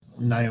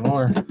Not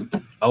anymore.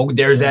 Oh,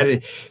 there's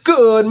that.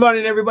 Good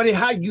morning, everybody.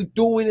 How you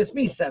doing? It's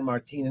me, San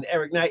Martin, and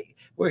Eric Knight.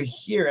 We're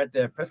here at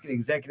the Prescott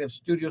Executive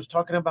Studios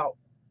talking about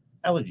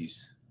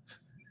allergies.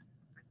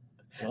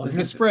 Well, let's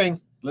get spring.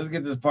 Let's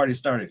get this party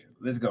started.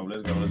 Let's go.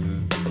 Let's go. Let's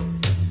go.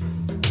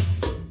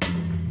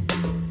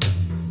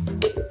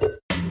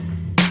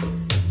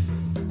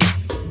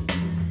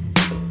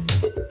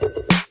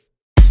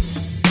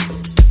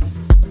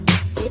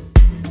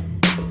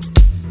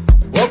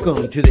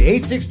 Welcome to the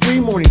 863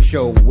 Morning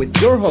Show with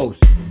your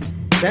host,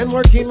 San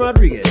Martin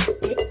Rodriguez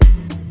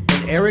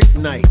and Eric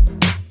Knight.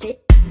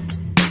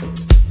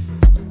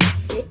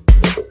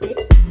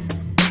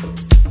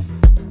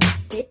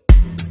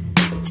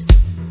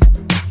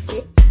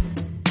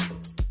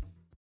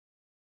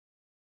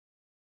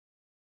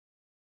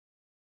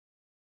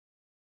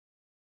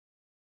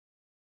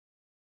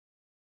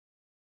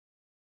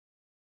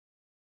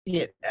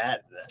 Get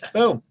at that.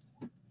 Boom.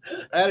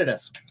 Added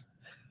us.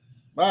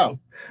 Wow.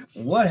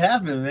 What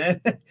happened,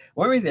 man?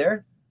 Were we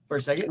there for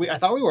a second? I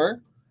thought we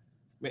were.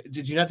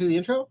 Did you not do the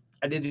intro?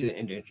 I did do the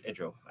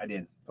intro. I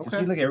did. Okay.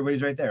 See, look,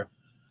 everybody's right there.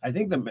 I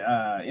think the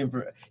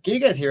can you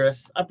guys hear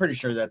us? I'm pretty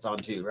sure that's on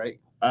too, right?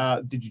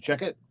 Did you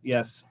check it?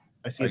 Yes.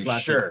 I see it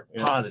flashing. Sure.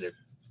 Yes. Positive.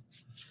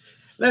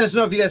 Let us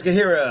know if you guys can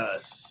hear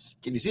us.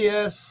 Can you see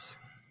us?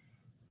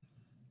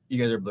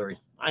 You guys are blurry.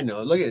 I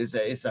know. Look at it.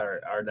 It's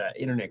our the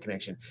internet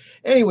connection.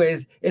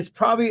 Anyways, it's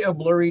probably a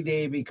blurry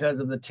day because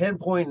of the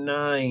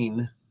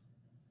 10.9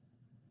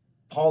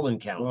 pollen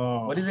count.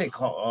 Oh. What is it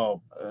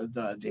called?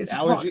 Oh, it's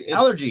allergy.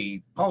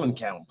 Allergy pollen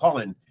count.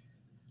 Pollen.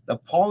 The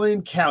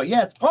pollen count.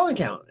 Yeah, it's pollen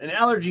count. An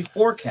allergy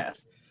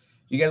forecast.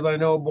 You guys want to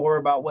know more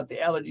about what the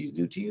allergies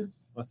do to you?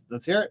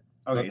 Let's hear it.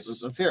 Okay,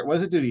 let's hear it. What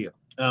does it do to you?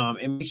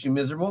 It makes you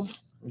miserable.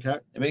 Okay.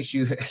 It makes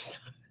you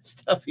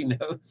stuffy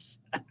nose.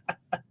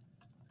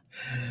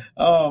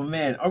 Oh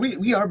man,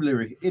 we are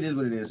blurry. It is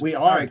what it is. We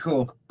are. All right,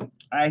 cool.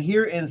 I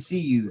hear and see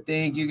you.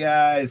 Thank you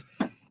guys.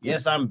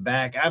 Yes, I'm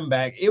back.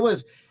 It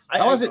was.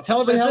 How was it?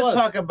 Tell me how it was. Let's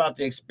talk about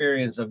the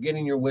experience of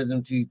getting your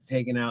wisdom teeth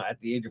taken out at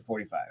the age of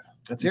 45.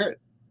 Let's hear it.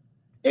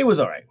 It was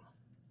all right.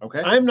 Okay.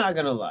 I'm not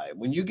gonna lie.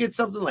 When you get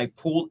something like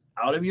pulled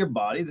out of your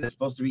body that's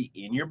supposed to be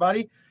in your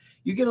body,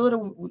 you get a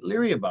little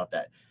leery about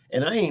that.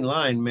 And I ain't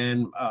lying,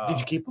 man. Did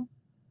you keep them?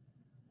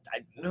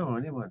 No, I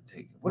didn't want to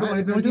take it. What have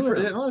I been with you for?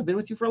 No, I've been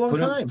with you for a long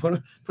time.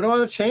 Put them on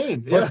a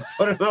chain. Put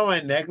them on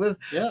my necklace.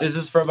 Yeah. This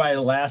is for my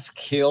last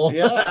kill.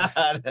 Yeah.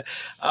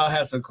 I'll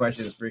have some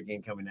questions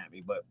freaking coming at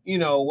me. But you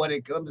know what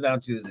it comes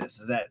down to is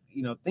this: is that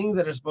things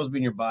that are supposed to be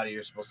in your body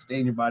are supposed to stay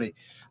in your body.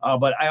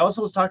 But I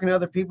also was talking to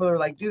other people that are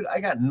like, dude, I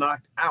got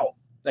knocked out,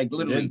 like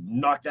literally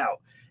knocked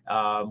out,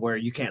 where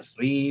you can't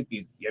sleep.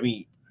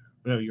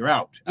 No, you're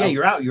out. Yeah,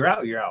 you're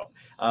out.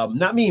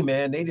 Not me,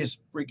 man. They just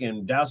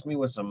freaking doused me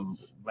with some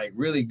like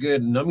really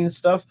good numbing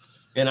stuff,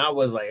 and I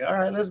was like, all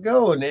right, let's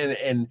go.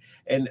 And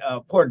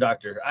poor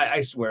doctor,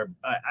 I swear,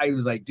 I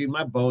was like, dude,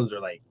 my bones are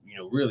like,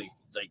 really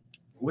like,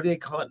 what do they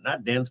call it?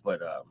 Not dense,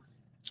 but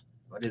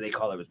what do they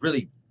call it? It was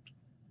really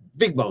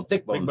big bone,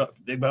 thick bone,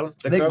 big bone,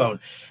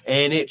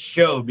 and it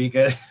showed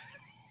because.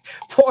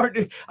 Poor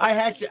dude, I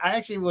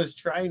actually was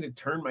trying to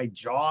turn my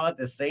jaw at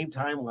the same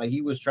time while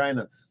he was trying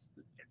to.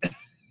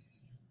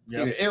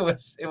 Yep. Dude, it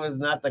was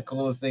not the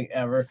coolest thing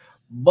ever,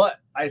 but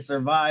I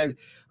survived.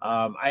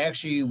 I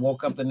actually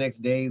woke up the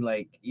next day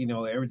like,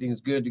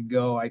 everything's good to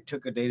go. I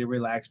took a day to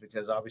relax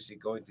because obviously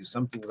going through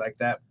some things like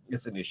that,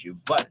 it's an issue,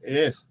 but it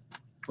is.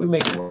 We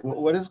make it work.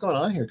 What is going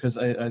on here? Because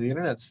the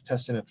internet's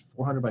testing at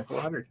 400 by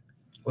 400.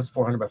 What's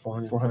 400 by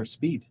 400? 400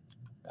 speed.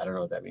 I don't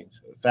know what that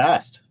means.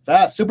 Fast,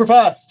 super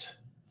fast.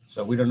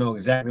 So we don't know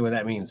exactly what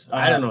that means.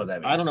 I don't know what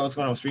that means. I don't know what's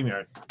going on with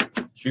StreamYard.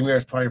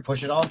 StreamYard's probably to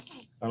push it all.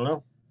 I don't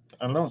know.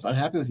 I'm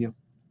unhappy with you.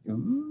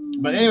 Ooh.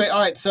 But anyway, all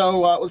right.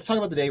 So let's talk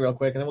about the day real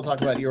quick, and then we'll talk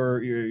about your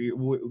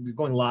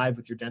going live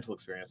with your dental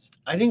experience.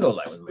 I didn't go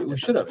live with my. We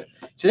should have.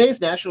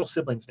 Today's National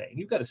Siblings Day, and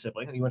you've got a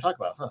sibling, and you want to talk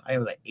about? Huh? I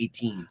have like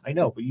 18. I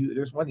know, but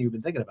there's one you've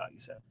been thinking about. You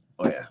said.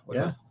 Oh yeah.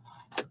 What's yeah.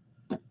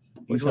 That?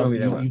 Which one?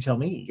 You tell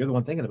me. You're the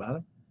one thinking about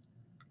it.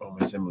 Oh,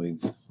 my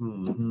siblings.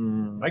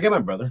 I got my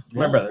brother.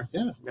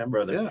 Yeah. My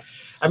brother. Yeah.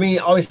 I mean,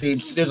 obviously,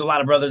 there's a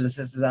lot of brothers and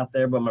sisters out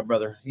there, but my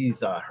brother,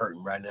 he's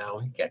hurting right now.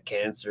 He got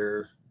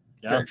cancer.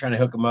 Yeah. Trying to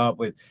hook him up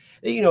with,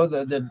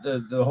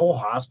 the whole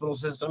hospital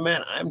system,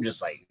 man. I'm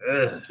just like,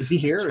 ugh. Is he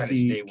here? Or is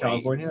he in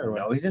California? Or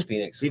what? No, he's in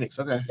Phoenix. Phoenix,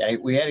 okay. Yeah,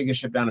 we had to get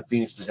shipped down to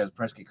Phoenix because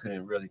Prescott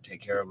couldn't really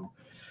take care of him.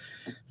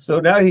 So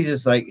now he's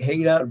just like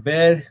hanging out in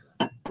bed.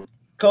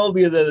 Called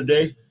me the other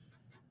day.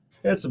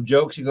 Had some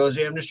jokes. He goes,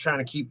 "Yeah, I'm just trying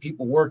to keep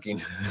people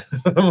working."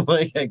 I'm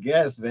like, I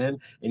guess, man,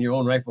 in your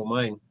own rightful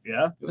mind.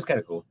 Yeah, it was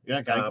kind of cool. Yeah,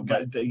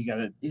 you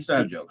gotta. He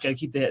started jokes. Gotta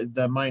keep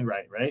the mind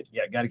right.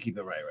 Yeah, got to keep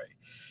it right.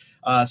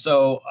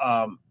 So,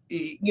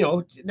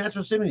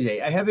 Natural Siblings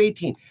Day. I have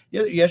 18.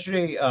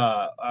 Yesterday,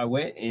 I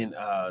went and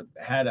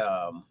had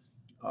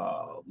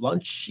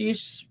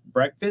lunchish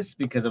breakfast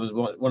because it was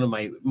one of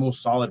my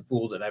most solid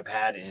foods that I've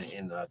had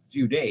in a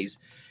few days.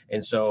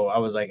 And so I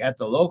was like at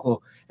the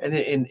local, and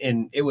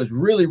it was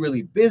really,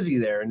 really busy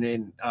there. And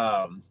then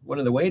one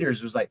of the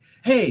waiters was like,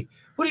 "Hey,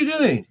 what are you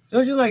doing?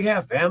 Don't you like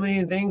have family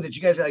and things that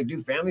you guys like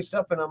do family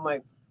stuff? And I'm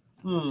like,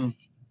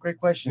 great You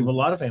question. have a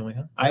lot of family,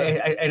 huh?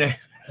 I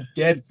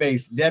dead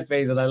face.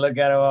 And I look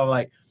at him, I'm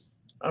like,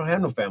 I don't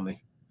have no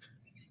family.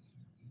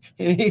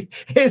 And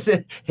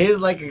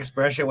his like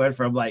expression went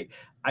from like,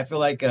 I feel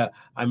like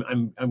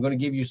I'm going to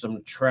give you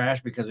some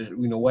trash because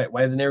you know what?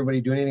 Why doesn't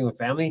everybody do anything with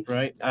family?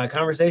 Right.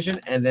 Conversation,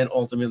 and then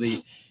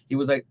ultimately he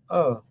was like,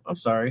 "Oh, I'm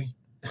sorry."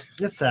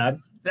 That's sad.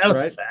 That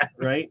was Right. sad.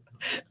 Right.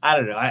 I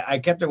don't know. I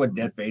kept it with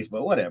dead face,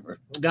 but whatever.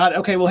 Got it.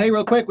 Okay. Well, hey,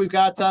 real quick, we've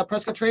got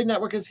Prescott Trade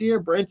Network is here.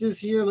 Brent is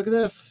here. Look at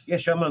this. Yeah,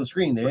 show him on the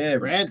screen there.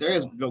 Brent, there he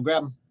is. Go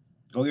grab him.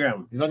 Go grab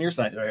him. He's on your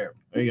side. Right here.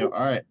 There you go.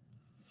 All right.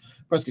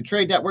 Prescott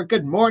Trade Network.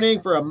 Good morning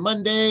for a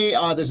Monday.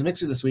 There's a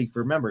mixer this week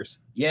for members.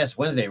 Yes,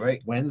 Wednesday,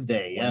 right?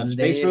 Wednesday. Yes.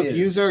 Wednesday it Facebook is.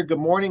 user. Good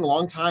morning.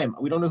 Long time.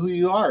 We don't know who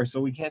you are,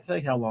 so we can't tell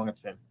you how long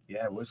it's been.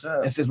 Yeah, what's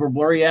up? It says we're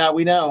blurry. Yeah,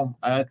 we know.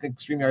 I think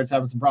StreamYard's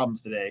having some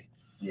problems today.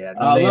 Yeah,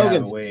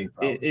 Logan's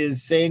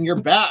is saying you're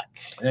back.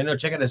 I know.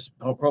 Check out his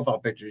profile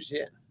pictures.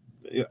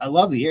 Yeah, I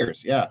love the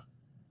ears. Yeah.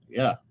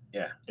 Yeah.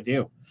 I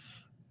do.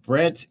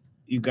 Brent,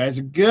 you guys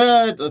are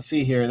good. Let's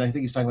see here. I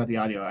think he's talking about the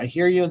audio. I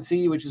hear you and see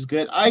you, which is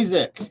good.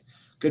 Isaac,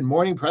 good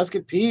morning,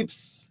 Prescott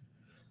peeps.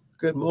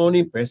 Good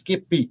morning,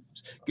 Prescott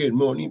peeps. Good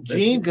morning, Prescott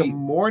Gene, good peeps.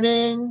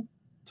 morning.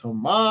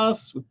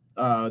 Tomas,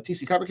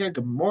 TC Carpet Care,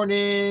 good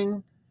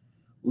morning.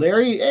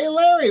 Larry, hey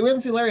Larry, we haven't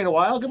seen Larry in a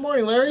while. Good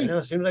morning, Larry. I know,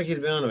 it seems like he's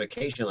been on a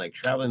vacation, like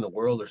traveling the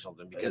world or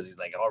something, because he's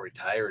like all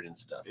retired and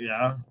stuff.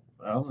 Yeah.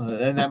 Well,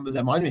 and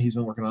that monument he's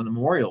been working on, the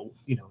memorial,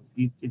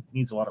 it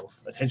needs a lot of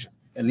attention.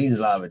 It needs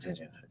a lot of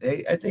attention.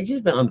 I think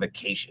he's been on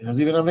vacation. Has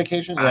he been on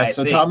vacation? Yes.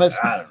 So think, Thomas,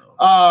 I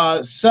don't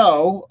know.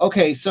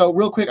 So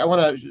real quick, I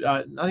want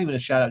to not even a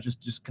shout out,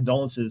 just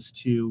condolences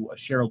to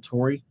Cheryl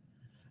Torrey.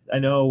 I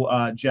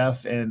know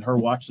Jeff and her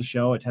watched the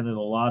show, attended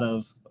a lot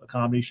of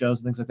comedy shows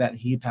and things like that. And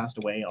he passed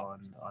away on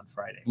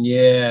Friday.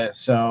 Yeah.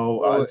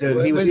 So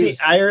he was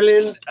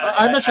Ireland.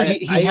 I'm not sure.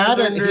 He had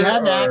an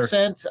or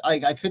accent.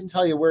 I couldn't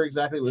tell you where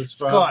exactly it was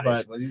from.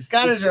 Scottish. But he's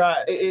Scottish.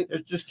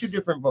 There's just two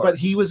different parts. But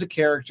he was a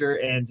character,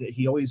 and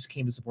he always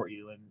came to support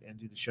you and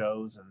do the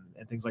shows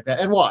and things like that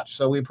and watch.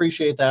 So we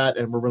appreciate that,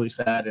 and we're really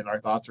sad, and our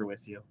thoughts are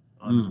with you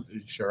on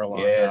Cheryl.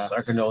 Yes,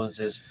 our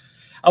condolences.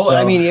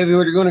 I mean, if we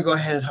were going to go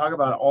ahead and talk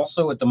about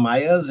also with the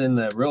Mayas and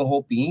the Real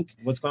Hope Inc.,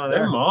 what's going on their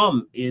there?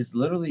 mom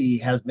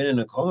has been in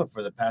a coma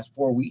for the past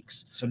 4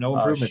 weeks. So no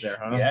improvement there,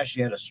 huh? Yeah, she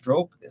had a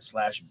stroke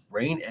 /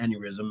 brain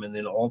aneurysm, and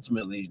then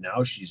ultimately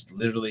now she's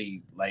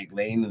literally like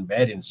laying in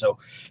bed. And so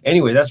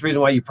anyway, that's the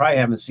reason why you probably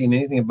haven't seen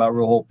anything about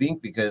Real Hope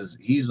Inc., because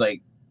he's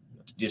like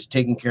just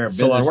taking care of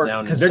business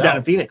down because they're down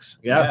in Phoenix.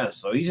 Yeah.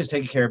 So he's just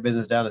taking care of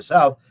business down in the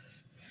South.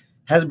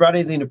 Hasn't brought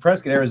anything to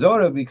Prescott,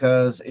 Arizona,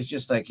 because it's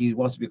just like he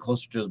wants to be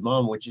closer to his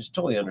mom, which is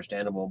totally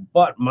understandable.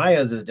 But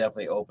Maya's is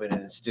definitely open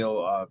and it's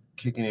still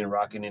kicking and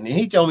rocking. And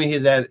he told me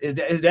his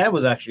dad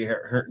was actually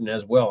hurting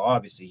as well.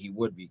 Obviously, he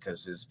would,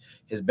 because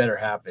his better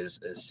half is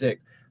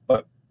sick.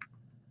 But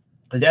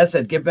his dad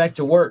said, "Get back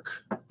to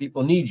work.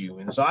 People need you."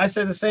 And so I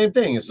said the same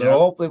thing. And so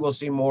hopefully we'll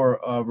see more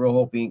Real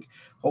Hope Inc.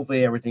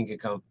 Hopefully everything can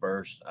come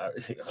first.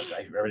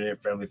 Everything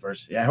family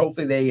first. Yeah.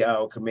 Hopefully they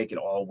can make it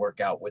all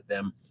work out with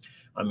them.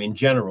 In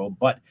general,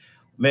 but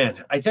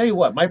man, I tell you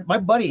what, my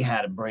buddy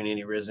had a brain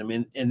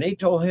aneurysm, and they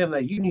told him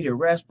that you need to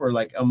rest for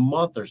like a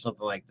month or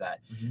something like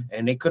that,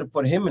 and they could have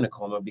put him in a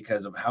coma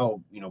because of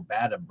how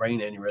bad a brain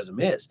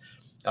aneurysm is.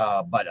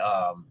 But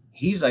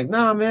he's like,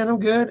 "Nah, man, I'm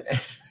good."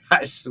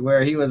 I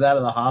swear he was out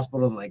of the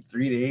hospital in like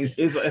 3 days.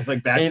 It's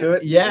like back to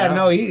it. Yeah,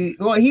 no, he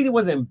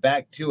wasn't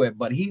back to it,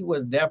 but he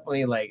was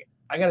definitely like,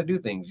 I got to do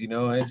things,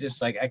 It's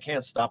just like I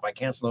can't stop, I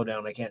can't slow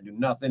down, I can't do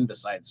nothing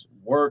besides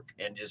work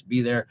and just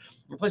be there.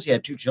 And plus, he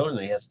had 2 children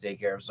that he has to take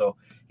care of, so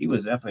he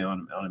was definitely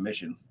on a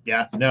mission.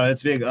 Yeah, no,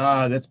 that's big.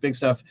 That's big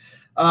stuff.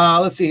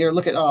 Let's see here.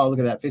 Look at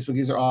that Facebook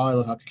user. I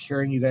love how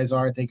caring you guys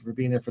are. Thank you for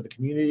being there for the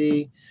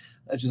community.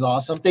 Which is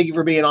awesome. Thank you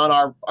for being on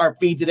our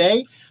feed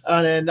today.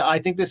 And I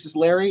think this is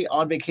Larry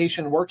on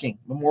vacation working.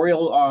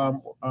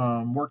 Memorial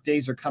work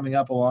days are coming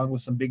up, along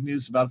with some big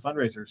news about a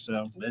fundraiser.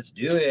 So let's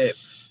do it.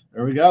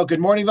 There we go. Good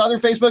morning, other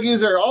Facebook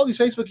user. All these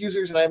Facebook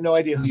users, and I have no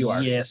idea who you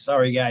are. Yeah,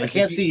 sorry guys. I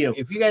can't see you.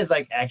 If you guys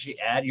actually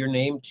add your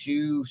name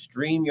to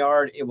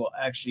StreamYard, it will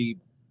actually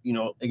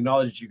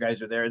acknowledge that you guys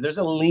are there. There's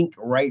a link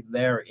right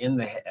there in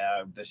the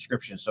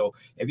description. So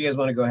if you guys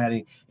want to go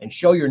ahead and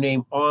show your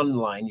name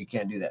online, you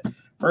can do that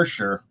for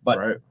sure.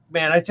 But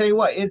man, I tell you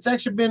what, it's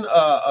actually been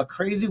a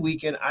crazy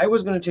weekend. I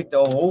was going to take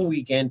the whole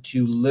weekend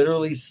to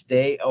literally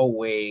stay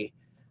away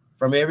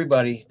from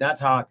everybody, not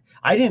talk.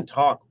 I didn't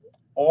talk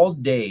all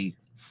day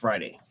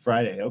Friday.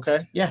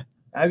 Okay. Yeah.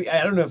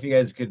 I don't know if you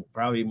guys could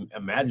probably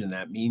imagine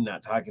that, me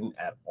not talking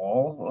at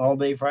all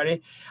day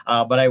Friday,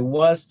 but I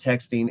was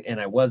texting, and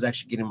I was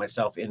actually getting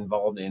myself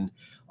involved in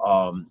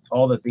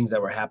all the things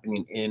that were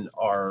happening in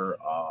our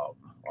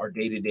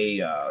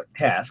day-to-day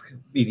task,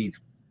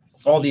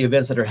 all the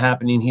events that are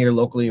happening here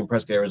locally in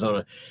Prescott,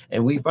 Arizona.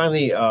 And we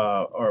finally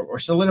are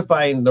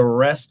solidifying the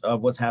rest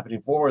of what's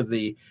happening for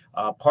the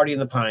Party in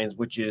the Pines,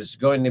 which is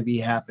going to be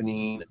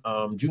happening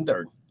June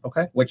 3rd.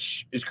 Okay.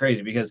 which is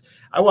crazy because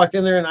I walked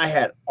in there and I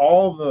had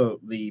all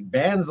the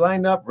bands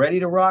lined up, ready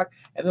to rock,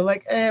 and they're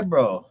like, "Hey,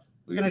 bro,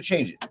 we're gonna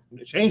change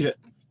it." Change it.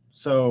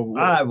 So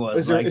I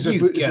was like, is there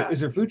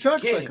food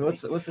trucks? Like, kidding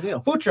what's the deal?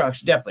 Food trucks,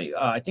 definitely.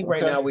 I think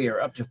right Okay. now we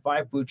are up to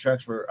 5 food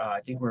trucks.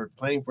 I think we're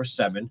planning for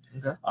 7.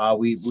 Okay.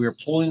 We're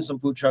pulling some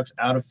food trucks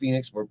out of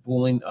Phoenix. We're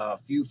pulling a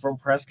few from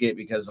Prescott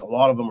because a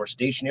lot of them are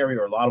stationary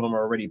or a lot of them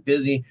are already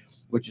busy,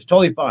 which is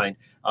totally fine.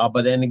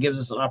 But then it gives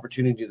us an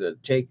opportunity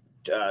to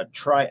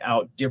try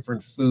out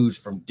different foods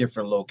from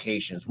different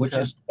locations, which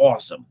is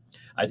awesome.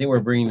 I think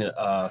we're bringing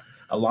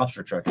a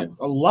lobster truck in.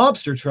 A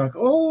lobster truck.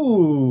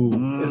 Oh,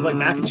 is it like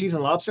mac and cheese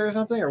and lobster or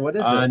something, or what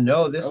is it?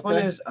 No, this one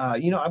is.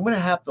 I'm gonna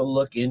have to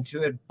look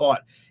into it,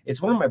 but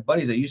it's one of my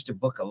buddies that used to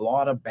book a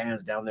lot of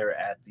bands down there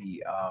at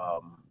the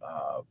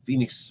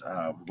Phoenix.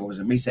 What was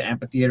it, Mesa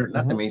Amphitheater?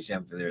 Not the Mesa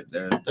Amphitheater.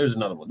 There's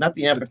another one. Not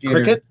the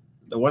amphitheater. Cricket.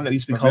 The one that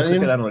used to be called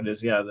Cricket. I don't know what it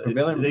is. Yeah,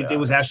 it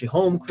was actually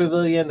Home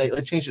Pavilion. They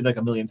changed it like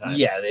a million times.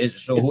 Yeah,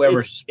 so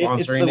whoever's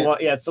sponsoring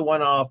it. It's the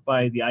one off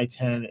by the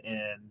I-10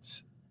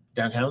 and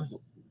downtown.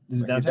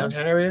 Is it downtown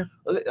area?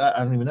 I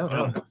don't even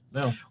know.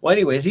 No. Well,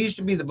 anyways, he used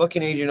to be the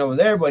booking agent over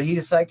there, but he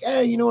just like,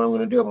 hey, you know what I'm going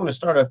to do? I'm going to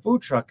start a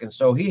food truck. And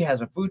so he has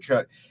a food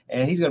truck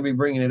and he's going to be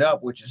bringing it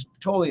up, which is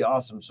totally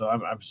awesome. So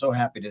I'm so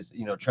happy to,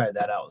 try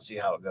that out and see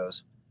how it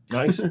goes.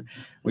 Nice.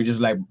 We're just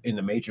like in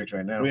the Matrix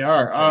right now. We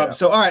are.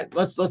 So, all right,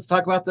 let's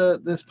talk about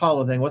this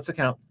Paulo thing. What's the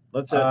count?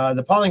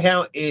 The pollen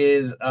count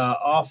is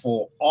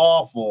awful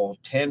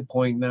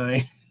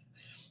 10.9.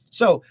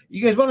 So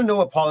you guys want to know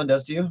what pollen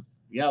does to you?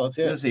 Yeah, let's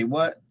hear it. Let's see.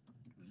 What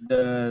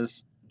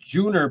does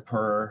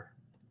juniper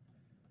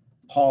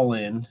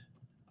pollen?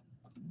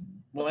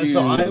 Well,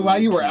 so while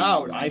you were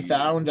out, I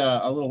found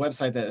a little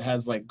website that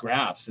has like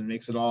graphs and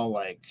makes it all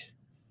like,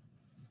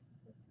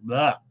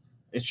 blah.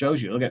 It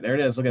shows you. There it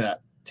is. Look at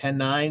that.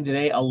 10-9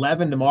 today,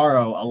 11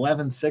 tomorrow,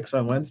 11-6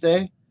 on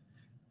Wednesday,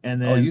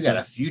 and then you got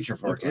a future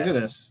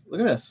forecast.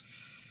 Look at this.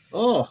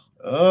 Oh.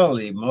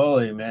 Holy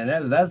moly, man!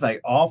 That's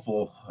like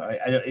awful.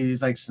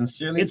 It's like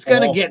sincerely, it's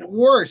gonna get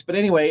worse. But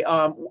anyway,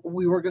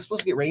 we were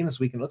supposed to get rain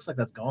this week, and it looks like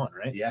that's gone,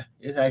 right? Yeah,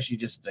 it's actually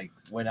just like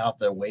went off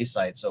the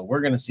wayside. So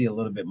we're gonna see a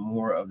little bit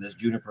more of this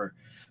juniper.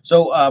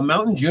 So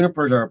mountain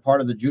junipers are a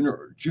part of the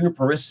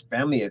juniperous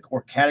family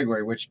or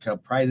category, which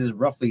comprises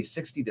roughly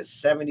 60 to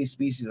 70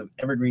 species of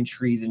evergreen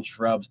trees and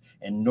shrubs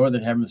in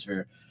northern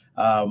hemisphere.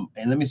 And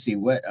let me see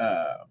what.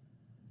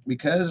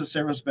 Because of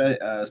several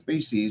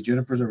species,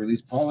 junipers are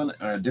released pollen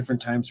at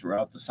different times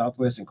throughout the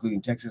Southwest,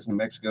 including Texas and New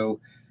Mexico.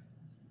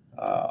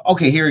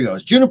 Okay, here he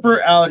goes.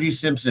 Juniper allergy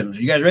symptoms.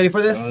 You guys ready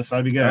for this? Oh, this ought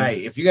to be good. All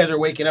right. If you guys are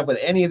waking up with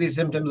any of these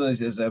symptoms,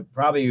 there's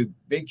probably a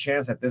big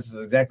chance that this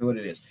is exactly what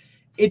it is.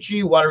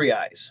 Itchy, watery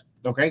eyes.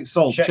 Okay,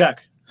 sold.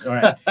 Check. All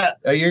right.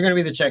 You're going to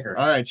be the checker.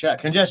 All right, check.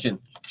 Congestion.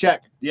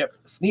 Check. Yep.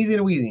 Sneezing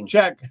and wheezing.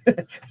 Check.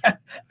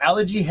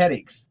 Allergy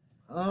headaches.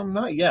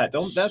 Not yet.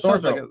 That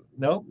sounds like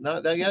no,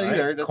 not that yet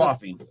either.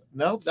 Coughing.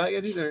 No, not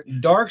yet either.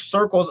 Dark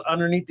circles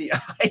underneath the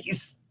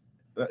eyes.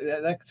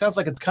 That sounds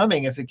like it's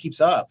coming if it keeps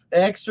up.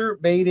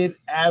 Exacerbated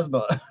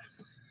asthma.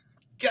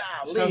 God,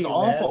 sounds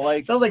awful. Man.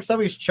 Like sounds like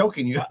somebody's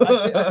choking you.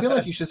 I feel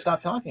like you should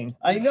stop talking.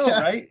 I know,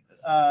 right?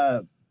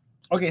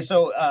 Okay,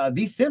 so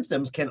these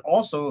symptoms can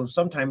also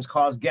sometimes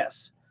cause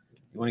guess.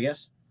 You want to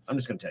guess? I'm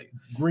just going to tell you.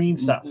 Green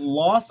stuff.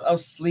 Loss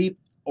of sleep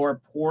or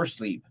poor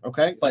sleep.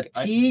 Okay.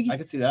 Fatigue. I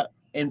can see that.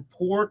 And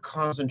poor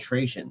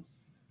concentration.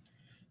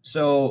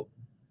 So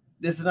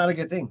this is not a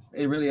good thing.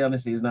 It really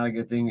honestly is not a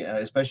good thing,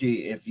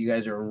 especially if you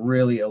guys are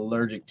really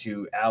allergic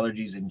to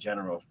allergies in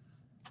general.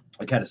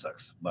 It kind of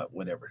sucks, but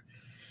whatever.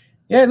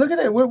 Yeah, look at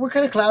that. We're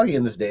kind of cloudy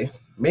in this day.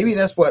 Maybe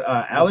that's what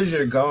allergies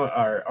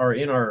are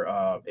in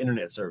our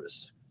internet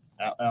service.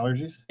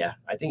 Allergies? Yeah,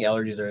 I think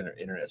allergies are in our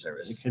internet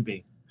service. It could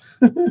be.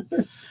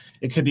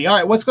 It could be. All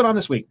right, what's going on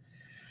this week?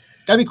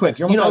 Gotta be quick.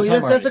 You're almost out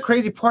of time that's the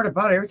crazy part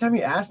about it. Every time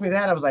you ask me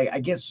that, I was like,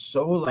 I get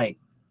so like,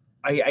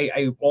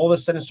 I all of a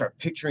sudden start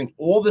picturing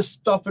all this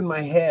stuff in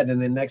my head,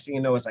 and then next thing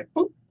you know, it's like,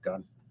 boop,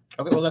 gone.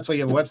 Okay, well, that's why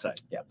you have a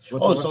website. Yeah. So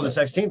the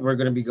 16th, we're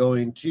going to be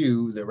going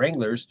to the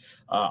Wranglers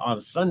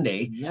on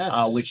Sunday.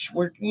 Yes. Which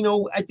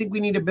I think we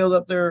need to build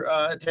up their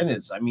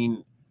attendance. I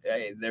mean,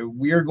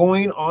 we are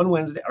going on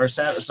Wednesday or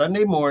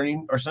Sunday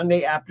morning or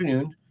Sunday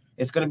afternoon.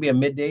 It's going to be a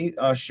midday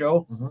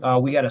show.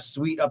 Mm-hmm. We got a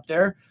suite up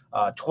there,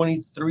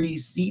 23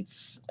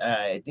 seats.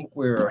 I think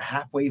we're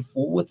halfway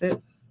full with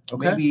it.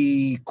 Okay.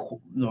 Maybe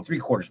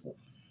 3/4 full.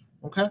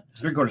 Okay.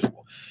 3/4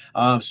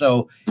 full.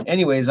 So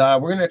anyways, we're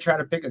going to try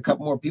to pick a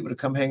couple more people to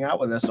come hang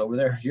out with us over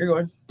there. You're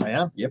going? I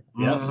am. Yep.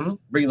 Yes. Mm-hmm.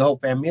 Bring the whole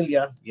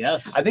familia.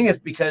 Yes. I think it's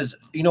because,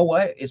 you know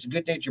what? It's a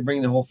good day to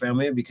bring the whole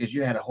family because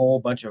you had a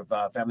whole bunch of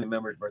family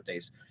members'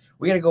 birthdays.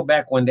 We got to go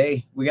back one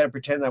day. We got to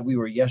pretend that we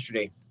were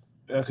yesterday.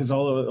 Because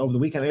all over the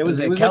weekend it was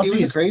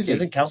crazy.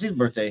 Isn't Kelsey's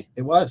birthday?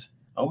 It was.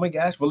 Oh my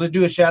gosh! Well, let's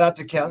do a shout out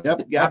to Kelsey.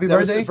 Yep. Happy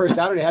birthday for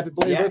Saturday. Happy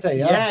birthday!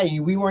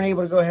 Yeah. We weren't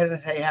able to go ahead and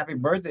say happy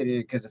birthday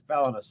because it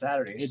fell on a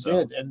Saturday. It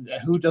did, and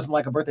who doesn't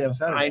like a birthday on a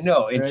Saturday? I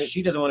know, and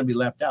she doesn't want to be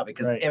left out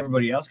because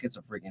everybody else gets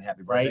a freaking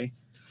happy birthday. Right.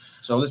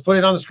 So let's put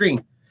it on the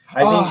screen.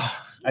 I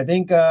think I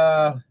think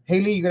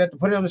Haley, you're gonna have to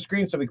put it on the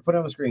screen so we can put it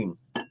on the screen.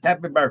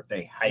 Happy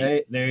birthday. Hi.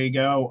 Hey, there you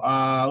go.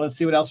 Let's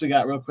see what else we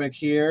got real quick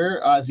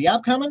here. Is the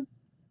app coming?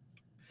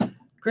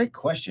 Great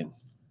question.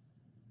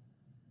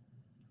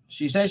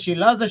 She says she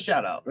loves a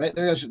shout out. Right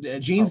there,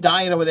 Jean's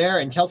dying over there,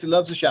 and Kelsey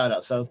loves a shout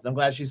out. So I'm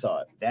glad she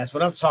saw it. That's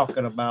what I'm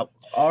talking about.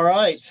 All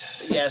right.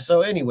 Yeah.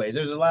 So, anyways,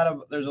 there's a lot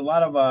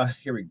of.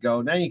 Here we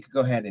go. Now you can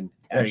go ahead and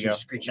There you go.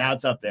 screenshot. Now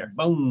it's up there.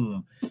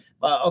 Boom.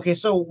 Okay,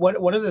 so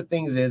one of the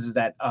things is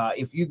that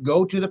if you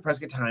go to the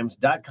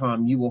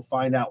PrescottTimes.com, you will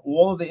find out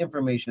all of the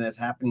information that's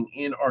happening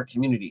in our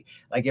community.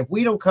 Like if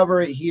we don't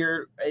cover it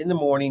here in the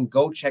morning,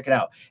 go check it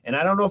out. And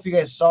I don't know if you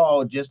guys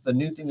saw just the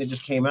new thing that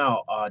just came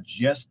out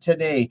just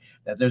today,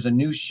 that there's a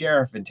new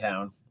sheriff in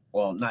town.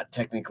 Well, not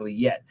technically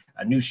yet.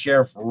 A new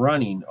sheriff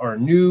running, or a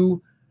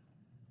new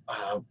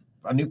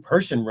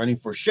person running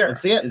for sheriff.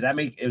 Let's see it. Does that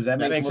make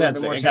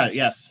sense? more I sense? got it.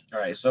 Yes. All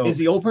right. So is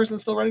the old person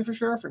still running for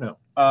sheriff or no?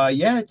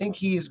 Yeah, I think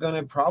he's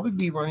gonna probably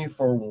be running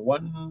for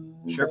one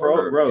Sheriff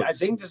Rhodes. I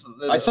think this.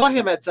 I saw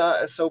him at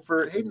so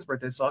for Hayden's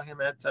birthday. I saw him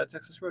at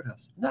Texas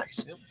Roadhouse.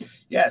 Nice.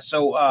 Yeah.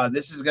 So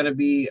this is gonna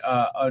be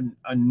a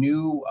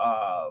new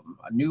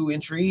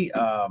entry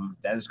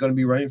that is going to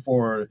be running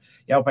for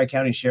Yavapai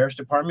County Sheriff's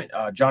Department.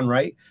 John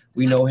Wright.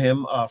 We know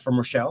him from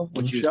Rochelle,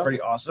 which is pretty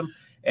awesome.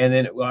 And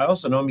then I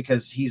also know him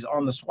because he's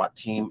on the SWAT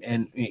team,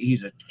 and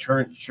he's a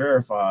current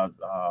sheriff, for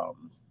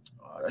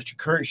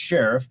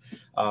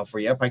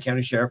Yavapai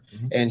County Sheriff.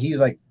 Mm-hmm. And he's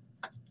like,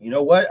 you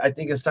know what? I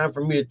think it's time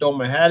for me to throw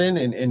my hat in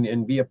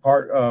and be a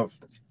part of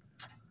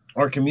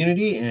our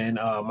community. And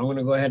I'm going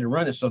to go ahead and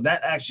run it. So that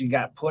actually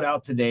got put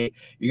out today.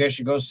 You guys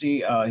should go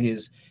see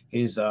his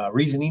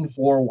reasoning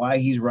for why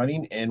he's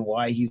running and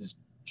why he's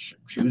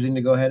choosing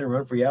to go ahead and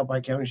run for Yavapai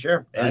County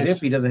Sheriff, as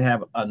if he doesn't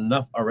have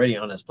enough already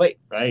on his plate.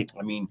 Right.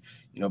 I mean,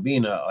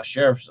 being a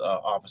sheriff's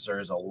officer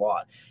is a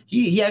lot.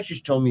 He actually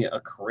told me a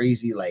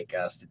crazy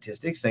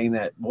statistic saying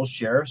that most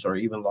sheriffs or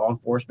even law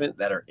enforcement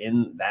that are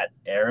in that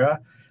area,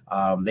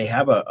 they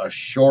have a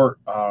short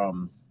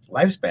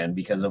lifespan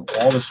because of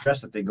all the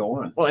stress that they go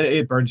on. Well,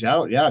 it burns you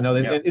out. Yeah. No.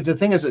 The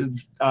thing is,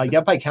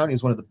 Yavapai County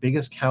is one of the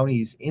biggest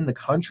counties in the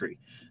country.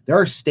 There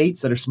are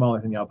states that are smaller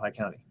than Yavapai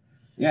County.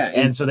 Yeah,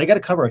 and so they got to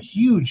cover a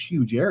huge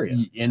area,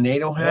 and they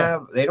don't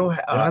have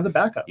the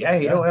backup. Yeah,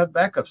 you don't have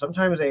backup.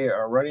 Sometimes they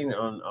are running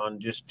on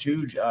just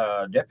two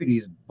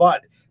deputies,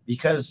 but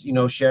because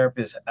sheriff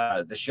is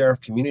the sheriff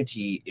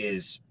community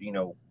is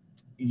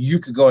you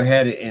could go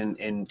ahead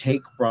and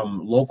take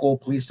from local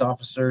police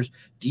officers,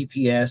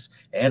 DPS,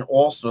 and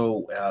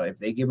also if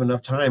they give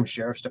enough time,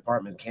 sheriff's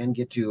department can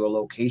get to a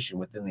location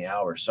within the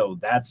hour. So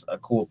that's a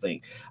cool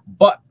thing,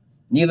 but.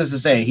 Needless to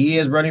say, he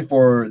is running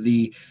for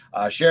the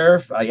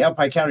sheriff,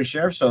 Yavapai County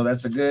Sheriff. So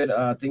that's a good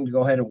thing to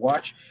go ahead and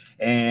watch.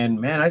 And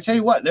man, I tell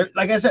you what,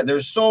 like I said,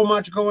 there's so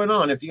much going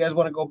on. If you guys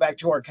want to go back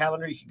to our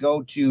calendar, you can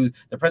go to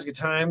the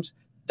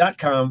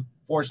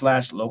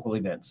PrescottTimes.com/local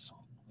events.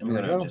 I'm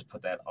going to just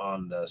put that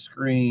on the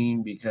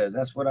screen because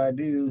that's what I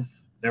do.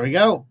 There we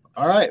go.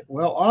 All right.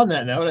 Well, on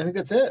that note, I think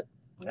that's it.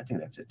 I think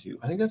that's it too.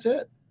 I think that's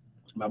it.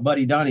 My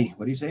buddy Donnie,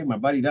 what do you say? My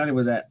buddy Donnie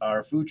was at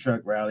our food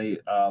truck rally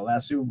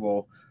last Super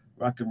Bowl.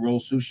 Rock and roll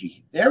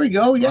sushi. There we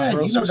go. Yeah,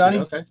 sushi. Donnie.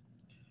 Okay.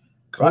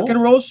 Cool. Rock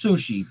and roll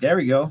sushi. There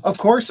we go. Of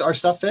course, our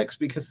stuff fixed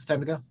because it's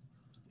time to go.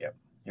 Yep.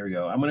 Here we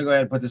go. I'm gonna go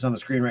ahead and put this on the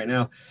screen right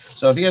now.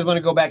 So if you guys want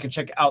to go back and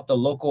check out the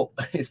local,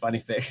 it's funny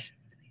fix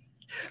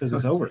because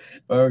it's over.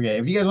 Okay.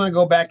 If you guys want to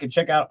go back and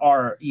check out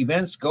our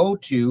events, go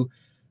to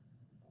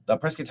the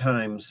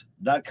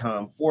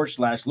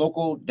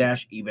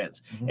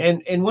PrescottTimes.com/local-events. Mm-hmm.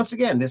 And once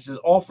again, this is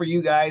all for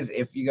you guys.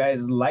 If you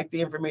guys like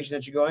the information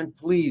that you're going,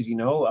 please,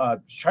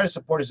 try to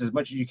support us as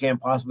much as you can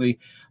possibly,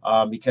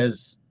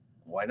 because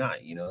why not?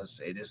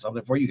 It is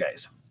something for you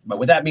guys. But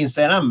with that being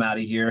said, I'm out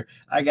of here.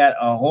 I got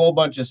a whole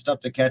bunch of stuff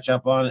to catch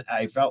up on.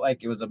 I felt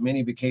like it was a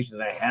mini vacation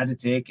that I had to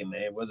take, and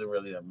it wasn't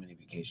really a mini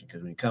vacation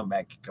because when you come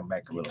back a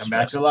little. Come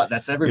back a lot.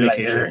 That's every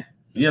vacation.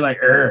 You're like,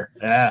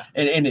 yeah.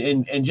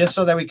 And just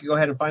so that we could go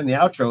ahead and find the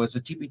outro, it's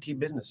a TPT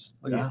business.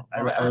 Look at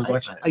I was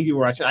watching it. You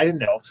were watching. I didn't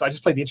know, so I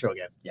just played the intro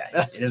again. Yeah,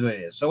 it is what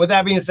it is. So with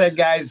that being said,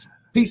 guys,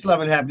 peace, love,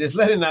 and happiness.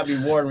 Let it not be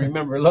war. And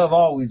remember, love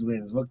always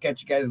wins. We'll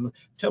catch you guys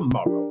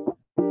tomorrow.